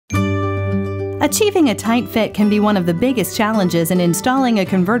Achieving a tight fit can be one of the biggest challenges in installing a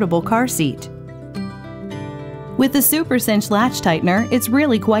convertible car seat. With the SuperCinch latch tightener, it's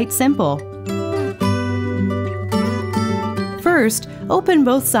really quite simple. First, open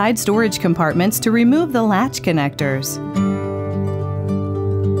both side storage compartments to remove the latch connectors.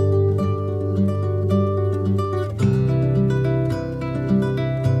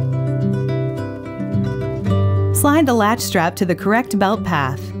 Slide the latch strap to the correct belt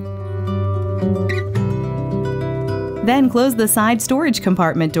path. Then close the side storage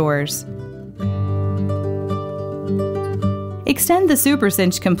compartment doors. Extend the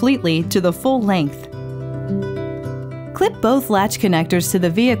SuperCinch completely to the full length. Clip both latch connectors to the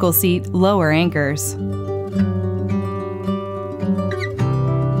vehicle seat lower anchors.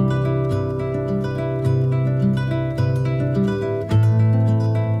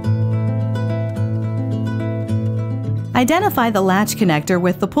 Identify the latch connector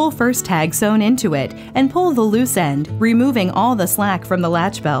with the pull first tag sewn into it and pull the loose end, removing all the slack from the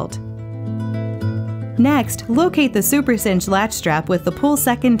latch belt. Next, locate the SuperCinch latch strap with the pull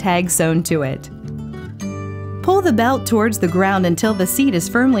second tag sewn to it. Pull the belt towards the ground until the seat is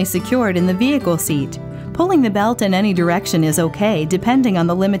firmly secured in the vehicle seat. Pulling the belt in any direction is okay, depending on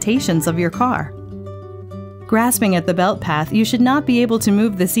the limitations of your car. Grasping at the belt path, you should not be able to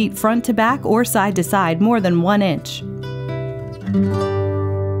move the seat front to back or side to side more than 1 inch.